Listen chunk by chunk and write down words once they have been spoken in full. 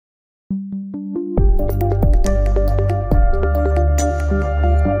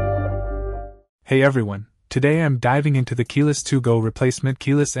Hey everyone, today I'm diving into the Keyless2Go replacement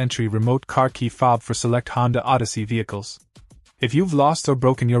keyless entry remote car key fob for select Honda Odyssey vehicles. If you've lost or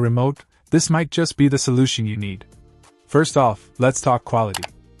broken your remote, this might just be the solution you need. First off, let's talk quality.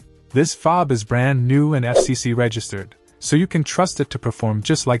 This fob is brand new and FCC registered, so you can trust it to perform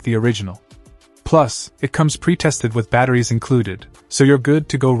just like the original. Plus, it comes pre-tested with batteries included, so you're good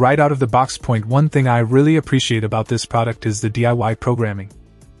to go right out of the box. One thing I really appreciate about this product is the DIY programming.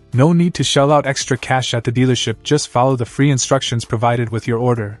 No need to shell out extra cash at the dealership, just follow the free instructions provided with your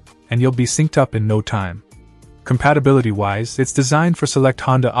order, and you'll be synced up in no time. Compatibility-wise, it's designed for select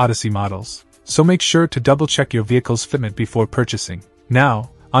Honda Odyssey models, so make sure to double-check your vehicle's fitment before purchasing.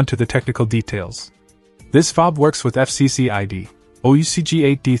 Now, onto the technical details. This fob works with FCC ID,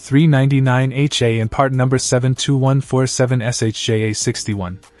 OUCG8D399HA and part number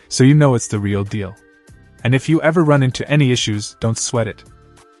 72147SHJA61, so you know it's the real deal. And if you ever run into any issues, don't sweat it.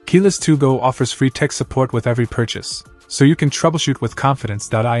 Keyless2Go offers free tech support with every purchase, so you can troubleshoot with confidence.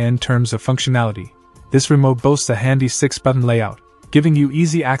 In terms of functionality, this remote boasts a handy 6-button layout, giving you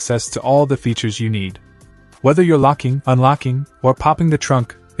easy access to all the features you need. Whether you're locking, unlocking, or popping the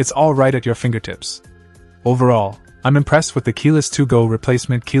trunk, it's all right at your fingertips. Overall, I'm impressed with the Keyless2Go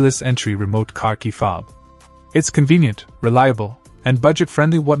replacement keyless entry remote car key fob. It's convenient, reliable, and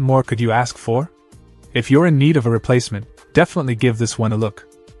budget-friendly. What more could you ask for? If you're in need of a replacement, definitely give this one a look.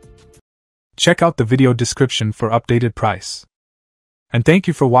 Check out the video description for updated price. And thank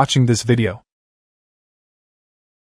you for watching this video.